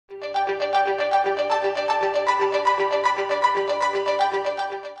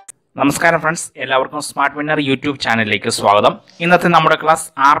നമസ്കാരം ഫ്രണ്ട്സ്, എല്ലാവർക്കും smart winner YouTube ചാനലിലേക്ക് സ്വാഗതം. ഇന്നത്തെ നമ്മുടെ ക്ലാസ്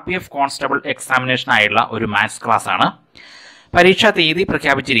RPF കോൺസ്റ്റബിൾ എക്സാമിനേഷൻ ആയുള്ള ഒരു മാത്സ് ക്ലാസ് ആണ്. പരീക്ഷാ തീയതി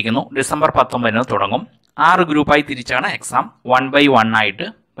പ്രഖ്യാപിച്ചിരിക്കുന്നു. ഡിസംബർ 19 തുടങ്ങും. 6 ഗ്രൂപ്പായി തിരിച്ചാണ് എക്സാം. 1 by 1 ആയിട്ട്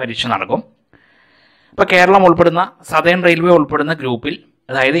പരീക്ഷ നടക്കും. ഇപ്പോൾ കേരളം ഉൾപ്പെടുന്ന സദേൺ റെയിൽവേ ഉൾപ്പെടുന്ന ഗ്രൂപ്പിൽ,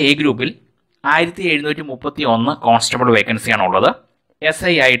 അതായത് എ ഗ്രൂപ്പിൽ 1731 കോൺസ്റ്റബിൾ വേക്കൻസിയാണ് ഉള്ളത്.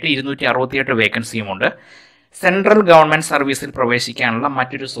 SI ആയിട്ട് 268 വേക്കൻസിയുമുണ്ട്. സെൻട്രൽ ഗവൺമെന്റ് സർവീസിൽ പ്രവേശിക്കാനുള്ള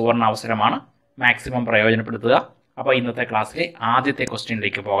മറ്റൊരു സുവർണ അവസരമാണ്. മാക്സിമം പ്രയോജനപ്പെടുത്തുക. അപ്പോൾ ഇന്നത്തെ ക്ലാസ്സിലെ ആദ്യത്തെ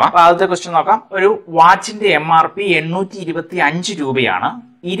ക്വസ്റ്റ്യനിലേക്ക് പോകാം. അപ്പോൾ ആദ്യത്തെ ക്വസ്റ്റ്യൻ നോക്കാം. ഒരു വാച്ചിന്റെ MRP 825 രൂപയാണ്.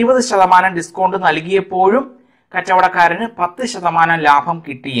 20% ഡിസ്കൗണ്ട് നൽകിയപ്പോഴും കച്ചവടക്കാരന് 10% ലാഭം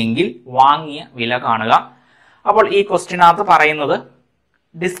കിട്ടിയെങ്കിൽ വാങ്ങിയ വില കാണുക. അപ്പോൾ ഈ ക്വസ്റ്റ്യനകത്ത് പറയുന്നത്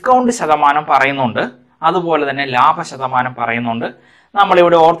ഡിസ്കൗണ്ട് ശതമാനം പറയുന്നുണ്ട്, അതുപോലെ തന്നെ ലാഭ ശതമാനം പറയുന്നുണ്ട്.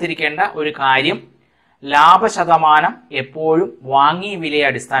 നമ്മളിവിടെ ഓർത്തിരിക്കേണ്ട ഒരു കാര്യം, ലാഭശതമാനം എപ്പോഴും വാങ്ങിയ വിലയെ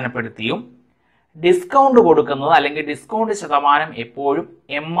അടിസ്ഥാനപ്പെടുത്തിയും ഡിസ്കൗണ്ട് കൊടുക്കുന്നത് അല്ലെങ്കിൽ ഡിസ്കൗണ്ട് ശതമാനം എപ്പോഴും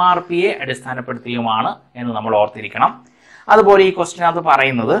MRPയെ അടിസ്ഥാനപ്പെടുത്തിയുമാണ് എന്ന് നമ്മൾ ഓർത്തിരിക്കണം. അതുപോലെ ഈ ക്വസ്റ്റ്യനകത്ത്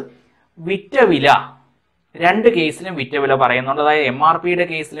പറയുന്നത് വിറ്റ വില, രണ്ട് കേസിലും വിറ്റ വില പറയുന്നുണ്ട്. അതായത് MRPയുടെ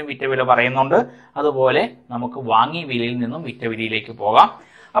കേസിലും വിറ്റ വില പറയുന്നുണ്ട്, അതുപോലെ നമുക്ക് വാങ്ങിയ വിലയിൽ നിന്നും വിറ്റ വിലയിലേക്ക് പോകാം.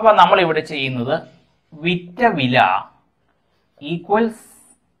 അപ്പൊ നമ്മൾ ഇവിടെ ചെയ്യുന്നത് വിറ്റ വില ഈക്വൽസ്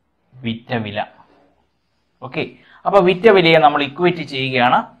വിറ്റ വില. ഓക്കെ, അപ്പൊ വിറ്റ വിലയെ നമ്മൾ ഇക്വേറ്റ്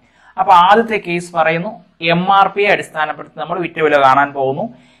ചെയ്യുകയാണ്. അപ്പൊ ആദ്യത്തെ കേസ് പറയുന്നു MRPയെ അടിസ്ഥാനപ്പെടുത്തി നമ്മൾ വിറ്റ വില കാണാൻ പോകുന്നു.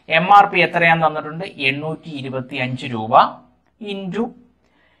 MRP എത്രയാന്ന് തന്നിട്ടുണ്ട്? 825 രൂപ ഇൻറ്റു,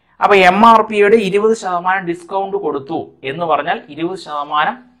 അപ്പൊ MRPയുടെ 20% ഡിസ്കൗണ്ട് കൊടുത്തു എന്ന് പറഞ്ഞാൽ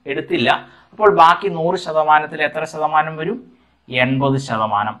 20% എടുത്തില്ല. അപ്പോൾ ബാക്കി 100%ത്തിൽ എത്ര ശതമാനം വരും?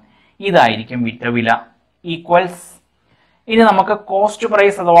 80%. ഇതായിരിക്കും വിറ്റ വില ഈക്വൽസ്. ഇനി നമുക്ക് കോസ്റ്റ്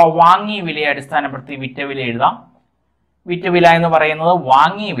പ്രൈസ് അഥവാ വാങ്ങിയ വിലയെ അടിസ്ഥാനപ്പെടുത്തി വിറ്റ വില എഴുതാം. വിറ്റ വില എന്ന് പറയുന്നത്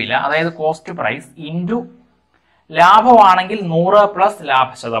വാങ്ങിയ വില, അതായത് cost price into ലാഭമാണെങ്കിൽ 100 plus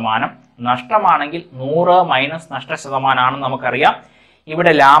ലാഭശതമാനം, നഷ്ടമാണെങ്കിൽ 100 minus നഷ്ടശതമാനമാണെന്ന് നമുക്കറിയാം.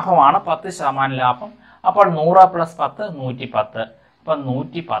 ഇവിടെ ലാഭമാണ് 10% ലാഭം. അപ്പോൾ 100 പ്ലസ് 10 110. അപ്പൊ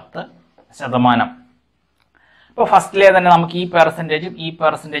 110%. ഇപ്പൊ ഫസ്റ്റിലെ തന്നെ നമുക്ക് ഈ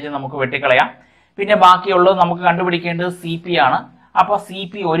പെർസെൻറ്റേജും നമുക്ക് വെട്ടിക്കളയാം. പിന്നെ ബാക്കിയുള്ളത് നമുക്ക് കണ്ടുപിടിക്കേണ്ടത് CP ആണ്. അപ്പോൾ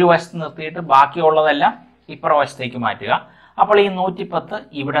CP ഒരു വശത്ത് നിർത്തിയിട്ട് ബാക്കിയുള്ളതെല്ലാം ഇപ്പുറ വശത്തേക്ക് മാറ്റുക. അപ്പോൾ ഈ 110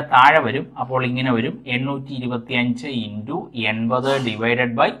 ഇവിടെ താഴെ വരും. അപ്പോൾ ഇങ്ങനെ വരും 825 ഇൻറ്റു 80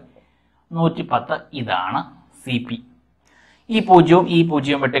 ഡിവൈഡഡ് ബൈ 110. ഇതാണ് CP. ഈ പൂജ്യവും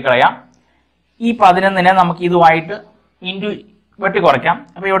വെട്ടിക്കളയാം. ഈ 11നെ നമുക്ക് ഇതുമായിട്ട് ഇൻറ്റു വെട്ടിക്കുറയ്ക്കാം.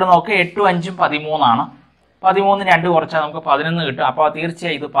 അപ്പോൾ ഇവിടെ നോക്കുക 8 5 13 13 2 കുറച്ചാൽ നമുക്ക് 11 കിട്ടും. അപ്പോൾ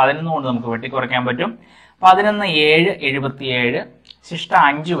തീർച്ചയായും ഇത് 11 കൊണ്ട് നമുക്ക് വെട്ടിക്കുറയ്ക്കാൻ പറ്റും. 11 7 77, ശിഷ്ട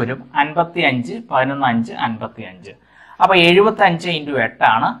 5 വരും 55, 11 5 55. അപ്പോൾ 75 ഇൻറ്റു 8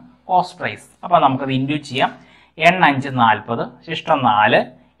 ആണ് കോസ്റ്റ് പ്രൈസ്. അപ്പോൾ നമുക്കത് ഇൻറ്റു ചെയ്യാം. 8 5 40, ശിഷ്ട 4,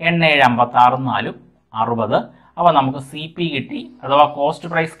 8 7 56, 4 60. അപ്പോൾ നമുക്ക് CP കിട്ടി, അഥവാ കോസ്റ്റ്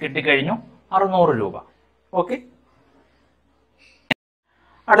പ്രൈസ് കിട്ടിക്കഴിഞ്ഞു 600 രൂപ. ഓക്കെ,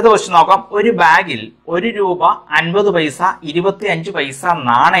 അടുത്ത ക്വസ്റ്റ്യൻ നോക്കാം. ഒരു ബാഗിൽ 1 രൂപ 50 പൈസ 25 പൈസ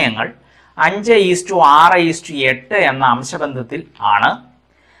നാണയങ്ങൾ 5:6:8 എന്ന അംശബന്ധത്തിൽ ആണ്.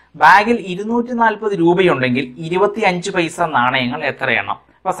 ബാഗിൽ 240 രൂപയുണ്ടെങ്കിൽ 25 പൈസ നാണയങ്ങൾ എത്ര എണ്ണം?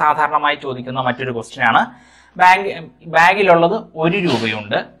 അപ്പൊ സാധാരണമായി ചോദിക്കുന്ന മറ്റൊരു ക്വസ്റ്റ്യൻ ആണ്. ബാഗിലുള്ളത് 1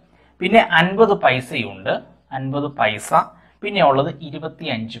 രൂപയുണ്ട്, പിന്നെ 50 പൈസയുണ്ട്, 50 പൈസ, പിന്നെ ഉള്ളത്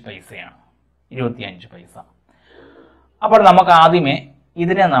 25 പൈസയാണ്, 25 പൈസ. അപ്പോൾ നമുക്ക് ആദ്യമേ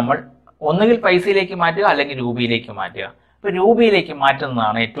ഇതിനെ നമ്മൾ ഒന്നുകിൽ പൈസയിലേക്ക് മാറ്റുക അല്ലെങ്കിൽ രൂപയിലേക്ക് മാറ്റുക. ഇപ്പൊ രൂപയിലേക്ക്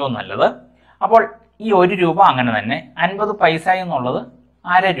മാറ്റുന്നതാണ് ഏറ്റവും നല്ലത്. അപ്പോൾ ഈ 1 രൂപ അങ്ങനെ തന്നെ, 50 പൈസ എന്നുള്ളത്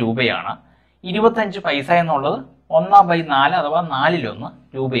 1/2 രൂപയാണ്, 25 പൈസ എന്നുള്ളത് 1/4 അഥവാ 4/1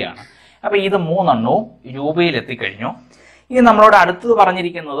 രൂപയാണ്. അപ്പൊ ഇത് 3 എണ്ണവും രൂപയിൽ എത്തിക്കഴിഞ്ഞു. ഇനി നമ്മളോട് അടുത്തത്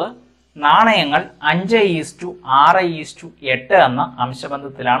പറഞ്ഞിരിക്കുന്നത് നാണയങ്ങൾ 5:6:8 എന്ന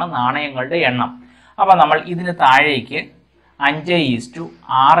അംശബന്ധത്തിലാണ് നാണയങ്ങളുടെ എണ്ണം. അപ്പൊ നമ്മൾ ഇതിന് താഴേക്ക്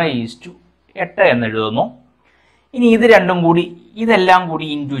 5:6:8 എന്ന് എഴുതുന്നു. ഇനി ഇതെല്ലാം കൂടി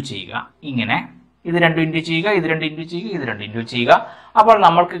ഇൻറ്റു ചെയ്യുക. ഇങ്ങനെ ഇത് 2 ഇൻറ്റു ചെയ്യുക, ഇത് 2 ഇൻറ്റു ചെയ്യുക, ഇത് 2 ഇൻറ്റു ചെയ്യുക. അപ്പോൾ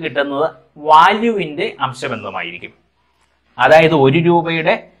നമ്മൾക്ക് കിട്ടുന്നത് വാല്യൂവിന്റെ അംശബന്ധമായിരിക്കും. അതായത് 1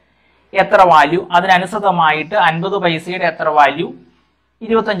 രൂപയുടെ എത്ര വാല്യൂ, അതിനനുസൃതമായിട്ട് 50 പൈസയുടെ എത്ര വാല്യൂ,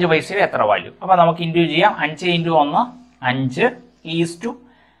 25 പൈസയുടെ എത്ര വാല്യൂ. അപ്പൊ നമുക്ക് ഇൻറ്റു ചെയ്യാം. 5 ഇൻറ്റു 1 5 ഈസ്റ്റു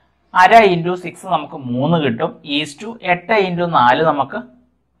 1/2 ഇൻറ്റു 6 നമുക്ക് 3 കിട്ടും, ഈസ്റ്റു 8 ഇൻറ്റു 4 നമുക്ക്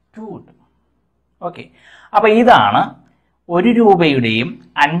 2 കിട്ടും. ഓക്കെ, അപ്പൊ ഇതാണ് 1 രൂപയുടെയും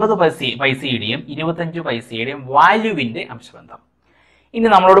 50 പൈസയുടെയും 25 പൈസയുടെയും വാല്യൂവിന്റെ അംശബന്ധം. ഇനി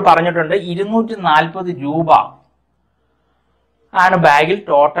നമ്മളോട് പറഞ്ഞിട്ടുണ്ട് 240 രൂപ ആണ് ബാഗിൽ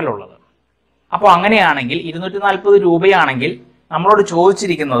ടോട്ടൽ ഉള്ളത്. അപ്പോൾ അങ്ങനെയാണെങ്കിൽ 240 രൂപയാണെങ്കിൽ നമ്മളോട്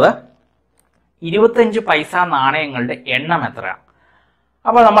ചോദിച്ചിരിക്കുന്നത് 25 പൈസ നാണയങ്ങളുടെ എണ്ണം എത്രയാണ്.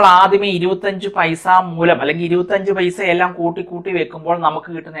 അപ്പോൾ നമ്മൾ ആദ്യമേ 25 പൈസ മൂലം അല്ലെങ്കിൽ 25 പൈസ എല്ലാം കൂട്ടി കൂട്ടി വെക്കുമ്പോൾ നമുക്ക്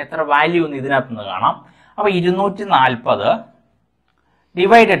കിട്ടുന്ന എത്ര വാല്യൂ എന്ന് ഇതിനകത്ത് നിന്ന് കാണാം. അപ്പോൾ 240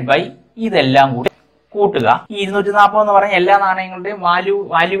 ഡിവൈഡഡ് ബൈ ഇതെല്ലാം കൂടി കൂട്ടുക. ഈ 240 എന്ന് പറഞ്ഞ എല്ലാ നാണയങ്ങളുടെയും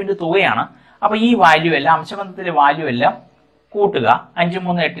വാല്യൂവിന്റെ തുകയാണ്. അപ്പോൾ ഈ വാല്യൂ എല്ലാം അംശബന്ധത്തിലെ വാല്യൂ എല്ലാം കൂട്ടുക. 5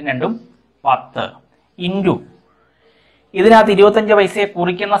 3 8 2 10 ഇൻറ്റു ഇതിനകത്ത് 25 പൈസയെ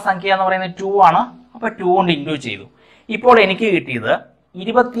കുറിക്കുന്ന സംഖ്യ എന്ന് പറയുന്നത് 2 ആണ്. അപ്പോൾ 2 കൊണ്ട് ഇൻറ്റു ചെയ്തു. ഇപ്പോൾ എനിക്ക് കിട്ടിയത്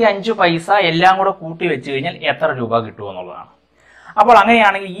 25 പൈസ എല്ലാം കൂടെ കൂട്ടി വെച്ച് കഴിഞ്ഞാൽ എത്ര രൂപ കിട്ടുമെന്നുള്ളതാണ്. അപ്പോൾ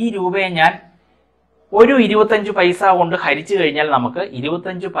അങ്ങനെയാണെങ്കിൽ ഈ രൂപയെ ഞാൻ ഒരു 25 പൈസ കൊണ്ട് ഹരിച്ചു കഴിഞ്ഞാൽ നമുക്ക്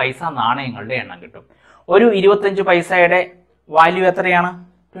 25 പൈസ നാണയങ്ങളുടെ എണ്ണം കിട്ടും. ഒരു 25 പൈസയുടെ വാല്യൂ എത്രയാണ്?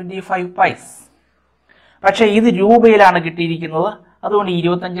 25 പൈസ. പക്ഷെ ഇത് രൂപയിലാണ് കിട്ടിയിരിക്കുന്നത്. അതുകൊണ്ട്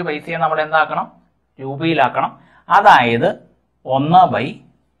 25 പൈസയെ നമ്മൾ എന്താക്കണം? രൂപയിലാക്കണം. അതായത്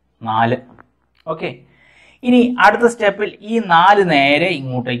 1/4. ഓക്കെ. ഇനി അടുത്ത സ്റ്റെപ്പിൽ ഈ 4 നേരെ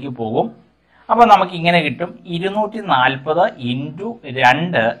ഇങ്ങോട്ടേക്ക് പോകും. അപ്പോൾ നമുക്ക് ഇങ്ങനെ കിട്ടും 240 ഇൻറ്റു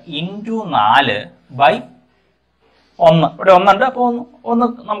 2 ഇൻറ്റു 4/1. ഇവിടെ 1 ഉണ്ട്. അപ്പോൾ 1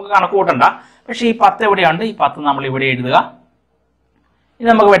 നമുക്ക് കണക്ക് കൂട്ടണ്ട. പക്ഷേ ഈ 10 എവിടെയുണ്ട്? ഈ 10 നമ്മൾ ഇവിടെ എഴുതുക. ഇത്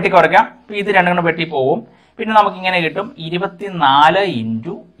നമുക്ക് വെട്ടിക്കുറയ്ക്കാം. അപ്പോൾ ഇത് രണ്ടും കൂടെ വെട്ടി പോകും. പിന്നെ നമുക്ക് ഇങ്ങനെ കിട്ടും 24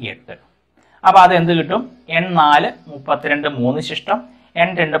 ഇൻറ്റു 8. അപ്പോൾ അത് എന്ത് കിട്ടും? N4 32 3 ശിഷ്ടം,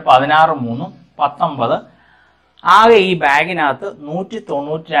 N2 16 3 19. ആകെ ഈ ബാഗിനകത്ത്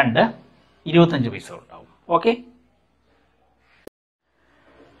 192 25 പൈസ ഉണ്ടാവും. ഓക്കെ.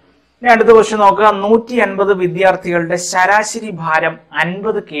 ഇനി അടുത്ത ക്വസ്റ്റ്യൻ നോക്കുക. 180 വിദ്യാർത്ഥികളുടെ ശരാശരി ഭാരം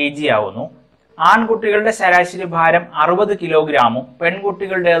 50 kg ആവുന്നു. ആൺകുട്ടികളുടെ ശരാശരി ഭാരം 60 കിലോഗ്രാമും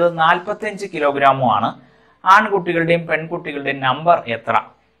പെൺകുട്ടികളുടേത് 45 കിലോഗ്രാമുമാണ്. ആൺകുട്ടികളുടെയും പെൺകുട്ടികളുടെയും നമ്പർ എത്ര?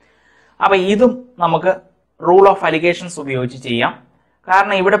 അപ്പൊ ഇതും നമുക്ക് റൂൾ ഓഫ് അലിഗേഷൻസ് ഉപയോഗിച്ച് ചെയ്യാം.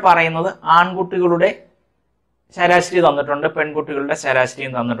 കാരണം ഇവിടെ പറയുന്നത് ആൺകുട്ടികളുടെ ശരാശരി തന്നിട്ടുണ്ട്, പെൺകുട്ടികളുടെ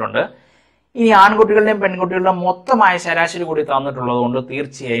ശരാശരിയും തന്നിട്ടുണ്ട്. ഇനി ആൺകുട്ടികളുടെയും പെൺകുട്ടികളുടെയും മൊത്തമായ ശരാശരി കൂടി തന്നിട്ടുള്ളത് കൊണ്ട്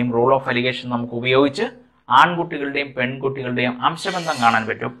തീർച്ചയായും റൂൾ ഓഫ് അലിഗേഷൻ നമുക്ക് ഉപയോഗിച്ച് ആൺകുട്ടികളുടെയും പെൺകുട്ടികളുടെയും അംശബന്ധം കാണാൻ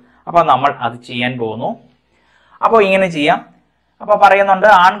പറ്റും. അപ്പോൾ നമ്മൾ അത് ചെയ്യാൻ പോകുന്നു. അപ്പോൾ ഇങ്ങനെ ചെയ്യാം. അപ്പോൾ പറയുന്നുണ്ട്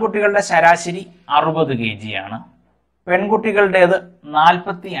ആൺകുട്ടികളുടെ ശരാശരി 60 kg ആണ്, പെൺകുട്ടികളുടേത്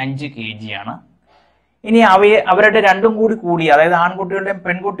 45 kg ആണ്. ഇനി അവരുടെ രണ്ടും കൂടി അതായത് ആൺകുട്ടികളുടെയും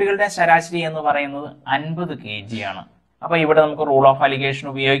പെൺകുട്ടികളുടെയും ശരാശരി എന്ന് പറയുന്നത് 50 kg ആണ്. അപ്പൊ ഇവിടെ നമുക്ക് റൂൾ ഓഫ് അലിഗേഷൻ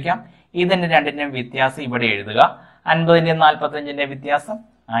ഉപയോഗിക്കാം. ഇതിന്റെ രണ്ടിന്റെയും വ്യത്യാസം ഇവിടെ എഴുതുക. 50ന്റെയും 45ന്റെയും വ്യത്യാസം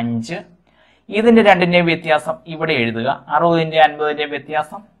 5. ഇതിന്റെ രണ്ടിന്റെയും വ്യത്യാസം ഇവിടെ എഴുതുക. 60ന്റെയും 50ന്റെയും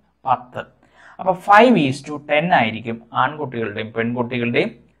വ്യത്യാസം 10. അപ്പൊ 5:10 ആയിരിക്കും ആൺകുട്ടികളുടെയും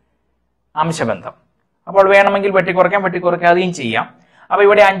പെൺകുട്ടികളുടെയും അംശബന്ധം. അപ്പോൾ വേണമെങ്കിൽ വെട്ടിക്കുറയ്ക്കാതെയും ചെയ്യാം. അപ്പൊ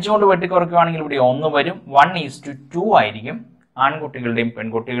ഇവിടെ 5 കൊണ്ട് വെട്ടിക്കുറയ്ക്കുകയാണെങ്കിൽ ഇവിടെ 1 വരും. 1:2 ആയിരിക്കും ആൺകുട്ടികളുടെയും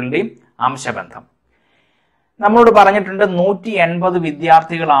പെൺകുട്ടികളുടെയും അംശബന്ധം. നമ്മളോട് പറഞ്ഞിട്ടുണ്ട് 180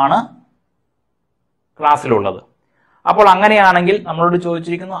 വിദ്യാർത്ഥികളാണ് ക്ലാസ്സിലുള്ളത്. അപ്പോൾ അങ്ങനെയാണെങ്കിൽ നമ്മളോട്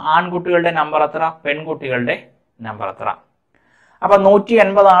ചോദിച്ചിരിക്കുന്നു ആൺകുട്ടികളുടെ നമ്പർ എത്ര, പെൺകുട്ടികളുടെ നമ്പർ എത്ര. അപ്പൊ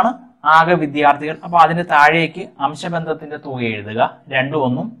 180 ആണ് ആകെ വിദ്യാർത്ഥികൾ. അപ്പൊ അതിന് താഴേക്ക് അംശബന്ധത്തിന്റെ തുക എഴുതുക. 2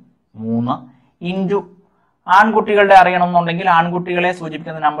 1 3 ഇൻറ്റു ആൺകുട്ടികളുടെ അറിയണമെന്നുണ്ടെങ്കിൽ ആൺകുട്ടികളെ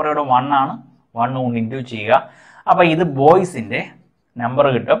സൂചിപ്പിക്കുന്ന നമ്പർ ഇവിടെ 1 ആണ്. 1 കൊണ്ട് ഇൻറ്റു ചെയ്യുക. അപ്പൊ ഇത് ബോയ്സിന്റെ നമ്പർ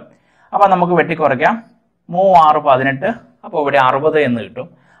കിട്ടും. അപ്പൊ നമുക്ക് വെട്ടിക്കുറയ്ക്കാം. 3 6 18. അപ്പോൾ ഇവിടെ 60 എന്ന് കിട്ടും.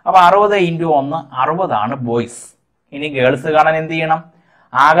 അപ്പൊ 60 ഇൻറ്റു 1 60 ആണ് ബോയ്സ്. ഇനി ഗേൾസ് കാണാൻ എന്ത് ചെയ്യണം?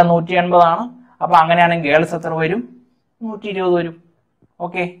 ആകെ 180 ആണ്. അപ്പൊ അങ്ങനെയാണെങ്കിൽ ഗേൾസ് എത്ര വരും? 120 വരും.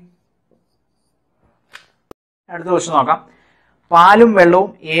 ഓക്കെ. അടുത്ത ക്വസ്റ്റ്യൻ നോക്കാം. പാലും വെള്ളവും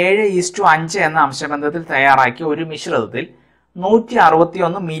 7:5 എന്ന അംശബന്ധത്തിൽ തയ്യാറാക്കിയ ഒരു മിശ്രിതത്തിൽ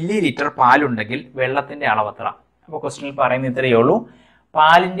 161 മില്ലി ലിറ്റർ പാലുണ്ടെങ്കിൽ വെള്ളത്തിന്റെ അളവ് എത്ര? അപ്പോൾ ക്വസ്റ്റ്യനിൽ പറയുന്ന ഇത്രയേ ഉള്ളൂ.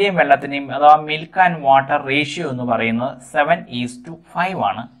 പാലിന്റെയും വെള്ളത്തിന്റെയും അഥവാ മിൽക്ക് ആൻഡ് വാട്ടർ റേഷ്യോ എന്ന് പറയുന്നത് 7:5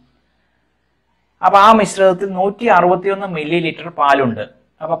 ആണ്. അപ്പൊ ആ മിശ്രിതത്തിൽ 161 മില്ലി ലിറ്റർ പാലുണ്ട്.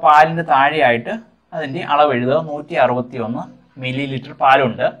 അപ്പൊ പാലിന്റെ താഴെയായിട്ട് അതിന്റെ അളവ് എഴുതുക. 161 മില്ലി ലിറ്റർ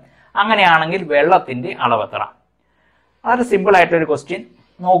പാലുണ്ട്. അങ്ങനെയാണെങ്കിൽ വെള്ളത്തിന്റെ അളവ് എത്ര? വളരെ സിമ്പിൾ ആയിട്ടൊരു ക്വസ്റ്റ്യൻ.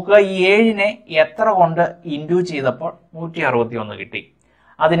 നോക്കുക, ഈ 7നെ എത്ര കൊണ്ട് ഇൻഡ്യൂ ചെയ്തപ്പോൾ 161 കിട്ടി.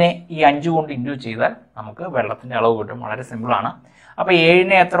 അതിനെ ഈ 5 കൊണ്ട് ഇൻഡ്യൂ ചെയ്താൽ നമുക്ക് വെള്ളത്തിന്റെ അളവ് കിട്ടും. വളരെ സിമ്പിൾ ആണ്. അപ്പൊ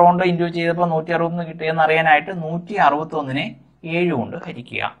 7നെ എത്ര കൊണ്ട് ഇൻഡ്യൂ ചെയ്തപ്പോൾ 161 കിട്ടിയെന്ന് അറിയാനായിട്ട് 161നെ 7 കൊണ്ട്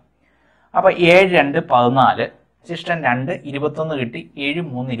ഹരിക്കുക. അപ്പൊ 7 2 14, ശിഷ്ടം 2 21 കിട്ടി. 7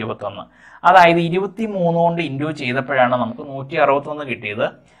 3 21. അതായത് 23 കൊണ്ട് ഇൻഡ്യൂ ചെയ്തപ്പോഴാണ് നമുക്ക് 161 കിട്ടിയത്.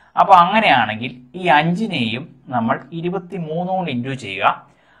 അപ്പൊ അങ്ങനെയാണെങ്കിൽ ഈ 5നെയും നമ്മൾ 23 കൊണ്ട് ഇൻഡ്യൂ ചെയ്യുക.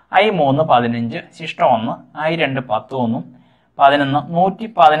 I3 15, ശിഷ്ടം 1, I2 10 1,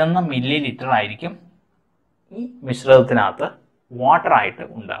 111 മില്ലി ലിറ്റർ ആയിരിക്കും ഈ മിശ്രിതത്തിനകത്ത് വാട്ടർ ആയിട്ട്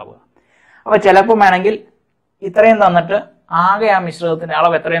ഉണ്ടാവുക. അപ്പോൾ ചിലപ്പോൾ വേണമെങ്കിൽ ഇത്രയും തന്നിട്ട് ആകെ ആ മിശ്രിതത്തിന്റെ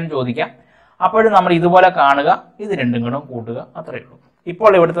അളവ് എത്രയെന്ന് ചോദിക്കാം. അപ്പോഴും നമ്മൾ ഇതുപോലെ കാണുക, ഇത് രണ്ടും കൂടെ കൂട്ടുക, അത്രയേ ഉള്ളൂ.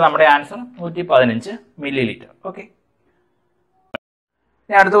 ഇപ്പോൾ ഇവിടുത്തെ നമ്മുടെ ആൻസർ 115 മില്ലി ലിറ്റർ. ഓക്കെ,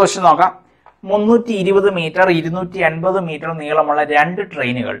 ഇനി അടുത്ത ക്വസ്റ്റ്യൻ നോക്കാം. 320 മീറ്റർ 280 മീറ്റർ നീളമുള്ള രണ്ട്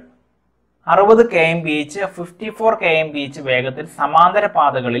ട്രെയിനുകൾ 60 kmph 54 kmph വേഗത്തിൽ സമാന്തര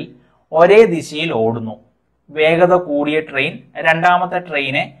പാതകളിൽ ഒരേ ദിശയിൽ ഓടുന്നു. വേഗത കൂടിയ ട്രെയിൻ രണ്ടാമത്തെ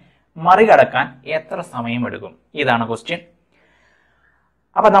ട്രെയിനെ മറികടക്കാൻ എത്ര സമയമെടുക്കും? ഇതാണ് ക്വസ്റ്റ്യൻ.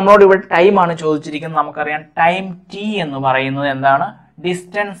 അപ്പൊ നമ്മളോട് ഇവിടെ ടൈം ആണ് ചോദിച്ചിരിക്കുന്നത്. നമുക്കറിയാം ടൈം ടി എന്ന് പറയുന്നത് എന്താണ്?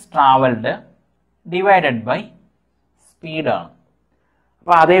 Distance travelled divided by സ്പീഡാണ്.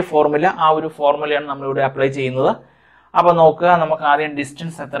 അപ്പൊ അതേ ഫോർമുല, ആ ഒരു ഫോർമുലയാണ് നമ്മളിവിടെ അപ്ലൈ ചെയ്യുന്നത്. അപ്പൊ നോക്കുക, നമുക്ക് ആദ്യം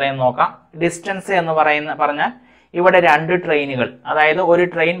ഡിസ്റ്റൻസ് എത്രയെന്ന് നോക്കാം. ഡിസ്റ്റൻസ് എന്ന് പറഞ്ഞാൽ ഇവിടെ രണ്ട് ട്രെയിനുകൾ, അതായത് ഒരു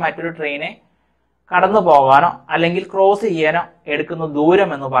ട്രെയിൻ മറ്റൊരു ട്രെയിനെ കടന്നു പോകാനോ അല്ലെങ്കിൽ ക്രോസ് ചെയ്യാനോ എടുക്കുന്ന ദൂരം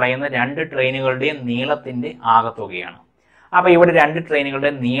എന്ന് പറയുന്ന രണ്ട് ട്രെയിനുകളുടെയും നീളത്തിന്റെ ആകെത്തുകയാണ്. അപ്പൊ ഇവിടെ രണ്ട്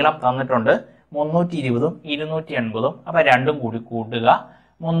ട്രെയിനുകളുടെ നീളം തന്നിട്ടുണ്ട്, 320ഉം 280ഉം. അപ്പൊ രണ്ടും കൂടി കൂട്ടുക,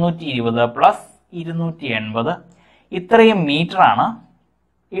 320 പ്ലസ് 280. ഇത്രയും മീറ്റർ ആണ്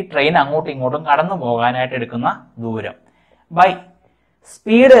ഈ ട്രെയിൻ അങ്ങോട്ടും ഇങ്ങോട്ടും കടന്നു പോകാനായിട്ട് എടുക്കുന്ന ദൂരം. ബൈ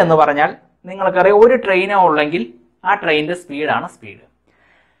സ്പീഡ് എന്ന് പറഞ്ഞാൽ നിങ്ങൾക്കറിയാം, ഒരു ട്രെയിനോ ഉള്ളെങ്കിൽ ആ ട്രെയിനിന്റെ സ്പീഡാണ് സ്പീഡ്.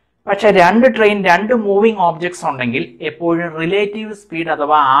 പക്ഷെ രണ്ട് ട്രെയിൻ, രണ്ട് മൂവിങ് ഓബ്ജക്ട്സ് ഉണ്ടെങ്കിൽ എപ്പോഴും റിലേറ്റീവ് സ്പീഡ്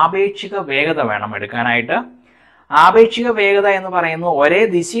അഥവാ ആപേക്ഷിക വേഗത വേണം എടുക്കാനായിട്ട്. ആപേക്ഷിക വേഗത എന്ന് പറയുന്നത് ഒരേ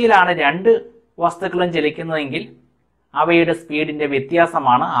ദിശയിലാണ് രണ്ട് വസ്തുക്കളും ചലിക്കുന്നതെങ്കിൽ അവയുടെ സ്പീഡിന്റെ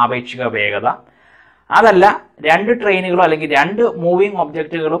വ്യത്യാസമാണ് ആപേക്ഷിക വേഗത. അതല്ല, രണ്ട് ട്രെയിനുകളോ അല്ലെങ്കിൽ രണ്ട് മൂവിങ്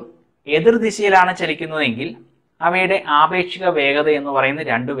ഒബ്ജക്റ്റുകളും എതിർ ദിശയിലാണ് ചലിക്കുന്നതെങ്കിൽ അവയുടെ ആപേക്ഷിക വേഗത എന്ന് പറയുന്ന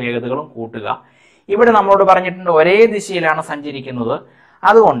രണ്ട് വേഗതകളും കൂട്ടുക. ഇവിടെ നമ്മളോട് പറഞ്ഞിട്ടുണ്ട് ഒരേ ദിശയിലാണ് സഞ്ചരിക്കുന്നത്,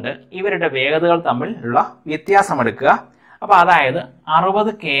 അതുകൊണ്ട് ഇവരുടെ വേഗതകൾ തമ്മിലുള്ള വ്യത്യാസം എടുക്കുക. അപ്പൊ അതായത്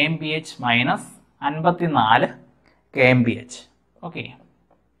 60 kmph മൈനസ് 54 kmph. ഓക്കെ,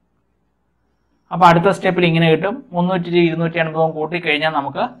 അപ്പൊ അടുത്ത സ്റ്റെപ്പിൽ ഇങ്ങനെ കിട്ടും. 320 280 കൂട്ടിക്കഴിഞ്ഞാൽ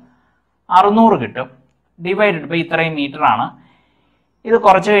നമുക്ക് 600 കിട്ടും. ഡിവൈഡഡ് ബൈ ഇത്രയും മീറ്റർ ആണ്. ഇത്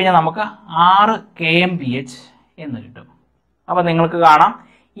കുറച്ച് കഴിഞ്ഞാൽ നമുക്ക് 6 kmph എന്ന് കിട്ടും. അപ്പൊ നിങ്ങൾക്ക് കാണാം,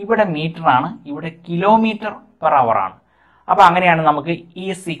 ഇവിടെ മീറ്റർ ആണ്, ഇവിടെ കിലോമീറ്റർ പെർ അവർ ആണ്. അപ്പൊ അങ്ങനെയാണ് നമുക്ക് ഈ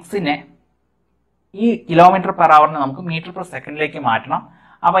 6നെ, ഈ കിലോമീറ്റർ പെർ അവറിനെ നമുക്ക് മീറ്റർ പെർ സെക്കൻഡിലേക്ക് മാറ്റണം.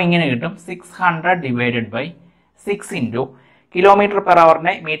 അപ്പൊ ഇങ്ങനെ കിട്ടും, 600 divided by 6 into kilometre per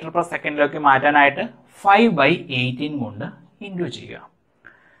അവറിനെ metre per സെക്കൻഡിലേക്ക് മാറ്റാനായിട്ട് 5/18 കൊണ്ട് ഇൻറ്റു ചെയ്യുക.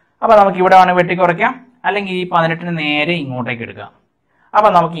 അപ്പൊ നമുക്ക് ഇവിടെ വേണം വെട്ടിക്കുറയ്ക്കാം, അല്ലെങ്കിൽ ഈ 18ന് നേരെ ഇങ്ങോട്ടേക്ക് എടുക്കാം. അപ്പൊ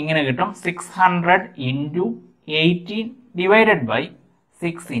നമുക്ക് ഇങ്ങനെ കിട്ടും, 600 ഇൻറ്റു 18 ഡിവൈഡഡ് ബൈ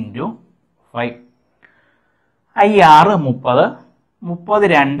 6 ഇൻറ്റു 5. 6 30,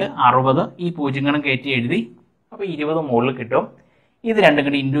 32 60, ഈ പൂജ്യങ്ങളും കയറ്റി എഴുതി. അപ്പൊ 20 മുകളിൽ കിട്ടും. ഇത് രണ്ടും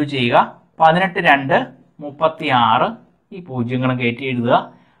കൂടി ഇൻറ്റു ചെയ്യുക, 18 2 36, ഈ പൂജ്യങ്ങളും കയറ്റി എഴുതുക,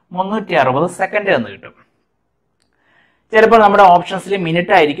 360 സെക്കൻഡ് എന്ന് കിട്ടും. ചിലപ്പോൾ നമ്മുടെ ഓപ്ഷൻസിൽ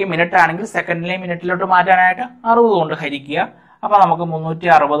മിനിറ്റ് ആയിരിക്കും. മിനിറ്റ് ആണെങ്കിൽ സെക്കൻഡിലെ മിനിറ്റിലോട്ട് മാറ്റാനായിട്ട് 60 കൊണ്ട് ഹരിക്കുക. അപ്പൊ നമുക്ക്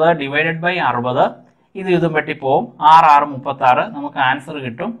 360 ഡിവൈഡഡ് ബൈ 60, ഇതും വെട്ടിപ്പോവും. 6 6 36, നമുക്ക് ആൻസർ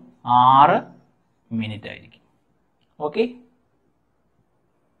കിട്ടും 6 മിനിറ്റ് ആയിരിക്കും. ഓക്കെ,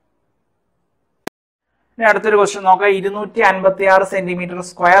 ഇനി അടുത്തൊരു ക്വസ്റ്റ്യൻ നോക്കാം. 256 സെന്റിമീറ്റർ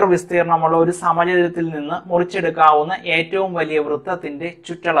സ്ക്വയർ വിസ്തീർണമുള്ള ഒരു സമചതുരത്തിൽ നിന്ന് മുറിച്ചെടുക്കാവുന്ന ഏറ്റവും വലിയ വൃത്തത്തിന്റെ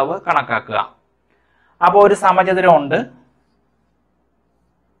ചുറ്റളവ് കണക്കാക്കുക. അപ്പോൾ ഒരു സമചതുരം ഉണ്ട്.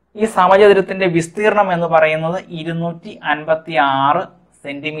 ഈ സമചതുരത്തിന്റെ വിസ്തീർണം എന്ന് പറയുന്നത് 256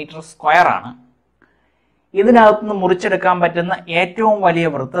 സെന്റിമീറ്റർ സ്ക്വയർ ആണ്. ഇതിനകത്തുനിന്ന് മുറിച്ചെടുക്കാൻ പറ്റുന്ന ഏറ്റവും വലിയ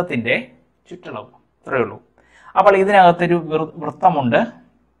വൃത്തത്തിന്റെ ചുറ്റളവ് ഇത്രയേ ഉള്ളൂ. അപ്പോൾ ഇതിനകത്തൊരു വൃത്തമുണ്ട്.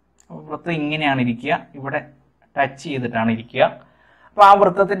 വൃത്തം ഇങ്ങനെയാണ് ഇരിക്കുക, ഇവിടെ ടച്ച് ചെയ്തിട്ടാണ് ഇരിക്കുക. അപ്പൊ ആ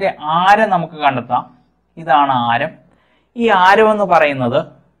വൃത്തത്തിന്റെ ആരം നമുക്ക് കണ്ടെത്താം. ഇതാണ് ആരം. ഈ ആരം എന്ന് പറയുന്നത്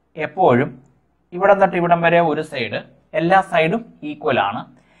എപ്പോഴും ഇവിടം തൊട്ട് ഇവിടം വരെ ഒരു സൈഡ്, എല്ലാ സൈഡും ഈക്വൽ ആണ്.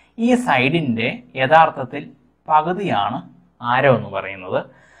 ഈ സൈഡിന്റെ യഥാർത്ഥത്തിൽ പകുതിയാണ് ആരം എന്ന് പറയുന്നത്.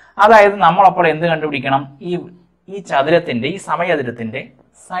 അതായത് നമ്മളപ്പോൾ എന്ത് കണ്ടുപിടിക്കണം? ഈ ചതുരത്തിന്റെ, ഈ സമചതുരത്തിന്റെ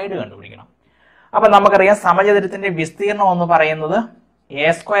സൈഡ് കണ്ടുപിടിക്കണം. അപ്പൊ നമുക്കറിയാം, സമചതുരത്തിന്റെ വിസ്തീർണം എന്ന് പറയുന്നത്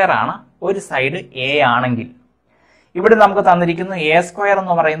a² ആണ്. ഒരു സൈഡ് a ആണെങ്കിൽ ഇവിടെ നമുക്ക് തന്നിരിക്കുന്നു a²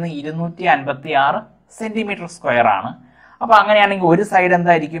 എന്ന് പറയുന്നത് 256 സെന്റിമീറ്റർ സ്ക്വയർ ആണ്. അപ്പൊ അങ്ങനെയാണെങ്കിൽ ഒരു സൈഡ്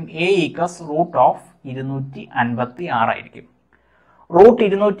എന്തായിരിക്കും? a = √256 ആയിരിക്കും.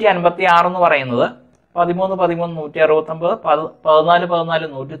 √256 എന്ന് പറയുന്നത് 13 13 169, 14 14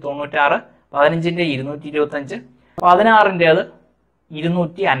 196, 15ന്റെ 225, 16ന്റേത്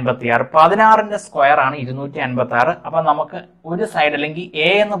 256. 16ന്റെ സ്ക്വയർ ആണ് 256. അപ്പൊ നമുക്ക് ഒരു സൈഡ് അല്ലെങ്കിൽ എ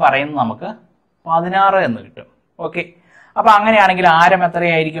എന്ന് പറയുന്നത് നമുക്ക് 16 എന്ന് കിട്ടും. ഓക്കെ, അപ്പൊ അങ്ങനെയാണെങ്കിൽ ആരം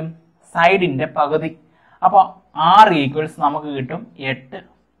എത്രയായിരിക്കും? സൈഡിന്റെ പകുതി. അപ്പൊ r ഈക്വൽസ് നമുക്ക് കിട്ടും 8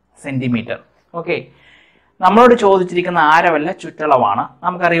 സെന്റിമീറ്റർ. ഓക്കെ, നമ്മളോട് ചോദിച്ചിരിക്കുന്ന ആരമല്ല, ചുറ്റളവാണ്.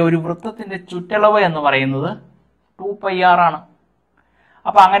 നമുക്കറിയാം ഒരു വൃത്തത്തിന്റെ ചുറ്റളവ് എന്ന് പറയുന്നത് 2πr ആണ്.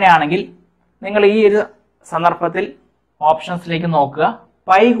 അപ്പൊ അങ്ങനെയാണെങ്കിൽ നിങ്ങൾ ഈ ഒരു സന്ദർഭത്തിൽ ഓപ്ഷൻസിലേക്ക് നോക്കുക.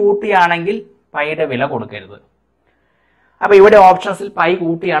 പൈ കൂട്ടിയാണെങ്കിൽ പൈയുടെ വില കൊടുക്കരുത്. അപ്പൊ ഇവിടെ ഓപ്ഷൻസിൽ പൈ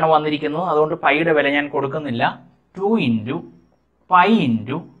കൂട്ടിയാണ് വന്നിരിക്കുന്നത്, അതുകൊണ്ട് പൈയുടെ വില ഞാൻ കൊടുക്കുന്നില്ല. 2 × പൈ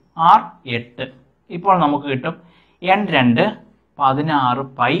 × r 8. ഇപ്പോൾ നമുക്ക് കിട്ടും n2 16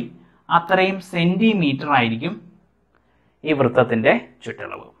 പൈ. അത്രയും സെന്റിമീറ്റർ ആയിരിക്കും ഈ വൃത്തത്തിന്റെ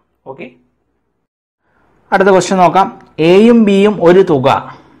ചുറ്റളവ്. ഓക്കെ, അടുത്ത ക്വസ്റ്റ്യൻ നോക്കാം. എയും ബിയും ഒരു തുക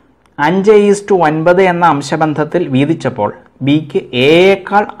 5:9 എന്ന അംശബന്ധത്തിൽ വീതിച്ചപ്പോൾ ബിക്ക്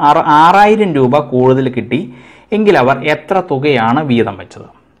എയേക്കാൾ 6000 രൂപ കൂടുതൽ കിട്ടി എങ്കിൽ അവർ എത്ര തുകയാണ് വീതം വെച്ചത്?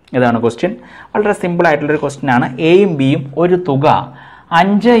 ഇതാണ് ക്വസ്റ്റ്യൻ. വളരെ സിമ്പിൾ ആയിട്ടുള്ളൊരു ക്വസ്റ്റ്യൻ ആണ്. എയും ബിയും ഒരു തുക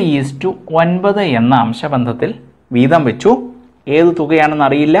 5:9 എന്ന അംശബന്ധത്തിൽ വീതം വെച്ചു. ഏത് തുകയാണെന്ന്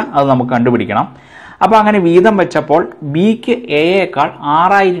അറിയില്ല, അത് നമുക്ക് കണ്ടുപിടിക്കണം. അപ്പോൾ അങ്ങനെ വീതം വെച്ചപ്പോൾ ബിക്ക് എയേക്കാൾ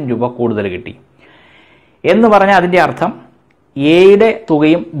 6000 രൂപ കൂടുതൽ കിട്ടി എന്ന് പറഞ്ഞാൽ അതിൻ്റെ അർത്ഥം എയുടെ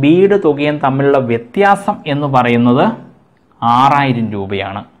തുകയും ബിയുടെ തുകയും തമ്മിലുള്ള വ്യത്യാസം എന്ന് പറയുന്നത് 6000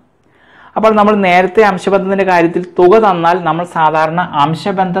 രൂപയാണ്. അപ്പോൾ നമ്മൾ നേരത്തെ അംശബന്ധത്തിൻ്റെ കാര്യത്തിൽ തുക തന്നാൽ നമ്മൾ സാധാരണ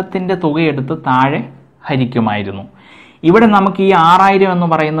അംശബന്ധത്തിൻ്റെ തുകയെടുത്ത് താഴെ ഹരിക്കുമായിരുന്നു. ഇവിടെ നമുക്ക് ഈ 6000 എന്ന്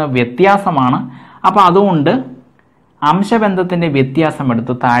പറയുന്ന വ്യത്യാസമാണ്. അപ്പോൾ അതുകൊണ്ട് അംശബന്ധത്തിൻ്റെ വ്യത്യാസം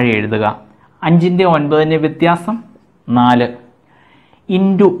എടുത്ത് താഴെ എഴുതുക. 5ന്റെ 9ന്റെ വ്യത്യാസം 4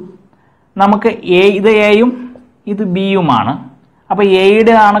 ഇൻറ്റു നമുക്ക് ഇത് എയും ഇത് ബിയുമാണ്. അപ്പോൾ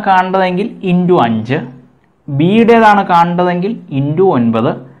എയുടേതാണ് കാണേണ്ടതെങ്കിൽ ഇൻറ്റു 5, ബിയുടേതാണ് കാണേണ്ടതെങ്കിൽ ഇൻറ്റു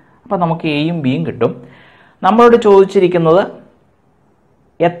 9. അപ്പോൾ നമുക്ക് എയും ബിയും കിട്ടും. നമ്മളോട് ചോദിച്ചിരിക്കുന്നത്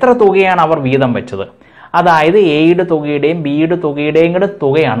എത്ര തുകയാണ് അവർ വീതം വെച്ചത്. അതായത് എയുടെ തുകയുടെയും ബിയുടെ തുകയുടെയും കൂടെ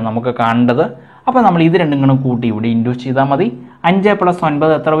തുകയാണ് നമുക്ക് കാണേണ്ടത്. അപ്പോൾ നമ്മൾ ഇത് രണ്ടും കൂടെ കൂട്ടി ഇവിടെ ഇൻറ്റു ചെയ്താൽ മതി. 5 +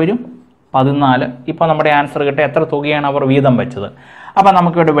 9 എത്ര വരും? 14. ഇപ്പോൾ നമ്മുടെ ആൻസർ കിട്ടുക എത്ര തുകയാണ് അവർ വീതം വെച്ചത്. അപ്പോൾ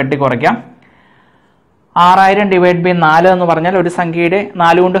നമുക്കിവിടെ വെട്ടിക്കുറയ്ക്കാം. 6000 / 4 എന്ന് പറഞ്ഞാൽ ഒരു സംഖ്യയുടെ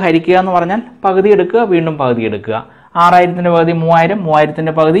 4 കൊണ്ട് ഹരിക്കുക എന്ന് പറഞ്ഞാൽ പകുതി എടുക്കുക, വീണ്ടും പകുതി എടുക്കുക. 6000ന്റെ പകുതി 3000,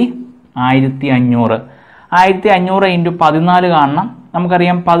 3000ന്റെ പകുതി 1500. 1500 × 14 കാണണം.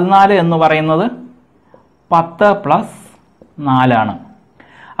 നമുക്കറിയാം 14 എന്ന് പറയുന്നത് 10 + 4 ആണ്.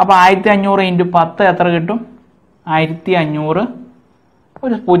 അപ്പോൾ 1500 × 10 എത്ര കിട്ടും? 1500.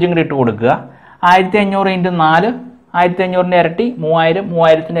 ഒരു 0 കൂടി ഇട്ട് കൊടുക്കുക. 1500 × 4, 1500ന്റെ ഇരട്ടി 3000,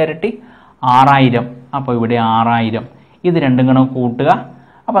 3000ന്റെ ഇരട്ടി 6000. അപ്പോൾ ഇവിടെ 6000. ഇത് രണ്ടും കൂടെ കൂട്ടുക.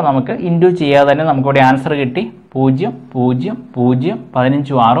 അപ്പോൾ നമുക്ക് ഇൻറ്റു ചെയ്യാതെ തന്നെ നമുക്കിവിടെ ആൻസർ കിട്ടി. 0 0 0 15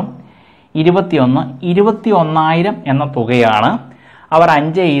 6 21. 21000 എന്ന തുകയാണ് അവർ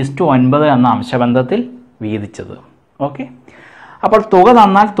 5:9 എന്ന അംശബന്ധത്തിൽ വീതിച്ചത്. ഓക്കെ, അപ്പോൾ തുക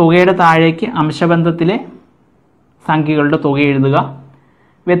തന്നാൽ തുകയുടെ താഴേക്ക് അംശബന്ധത്തിലെ സംഖ്യകളുടെ തുക എഴുതുക.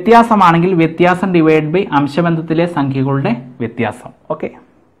 വ്യത്യാസമാണെങ്കിൽ വ്യത്യാസം / അംശബന്ധത്തിലെ സംഖ്യകളുടെ വ്യത്യാസം. ഓക്കെ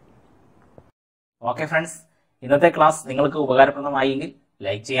ഫ്രണ്ട്സ്, ഇന്നത്തെ ക്ലാസ് നിങ്ങൾക്ക് ഉപകാരപ്രദമായെങ്കിൽ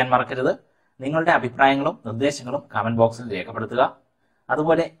ലൈക്ക് ചെയ്യാൻ മറക്കരുത്. നിങ്ങളുടെ അഭിപ്രായങ്ങളും നിർദ്ദേശങ്ങളും കമന്റ് ബോക്സിൽ രേഖപ്പെടുത്തുക.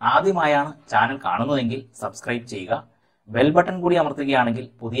 അതുപോലെ ആദ്യമായാണ് ചാനൽ കാണുന്നതെങ്കിൽ സബ്സ്ക്രൈബ് ചെയ്യുക. ബെൽ ബട്ടൺ കൂടി അമർത്തുകയാണെങ്കിൽ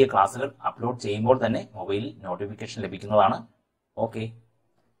പുതിയ ക്ലാസ്സുകൾ അപ്ലോഡ് ചെയ്യുമ്പോൾ തന്നെ മൊബൈലിൽ നോട്ടിഫിക്കേഷൻ ലഭിക്കുന്നതാണ്. ഓക്കെ.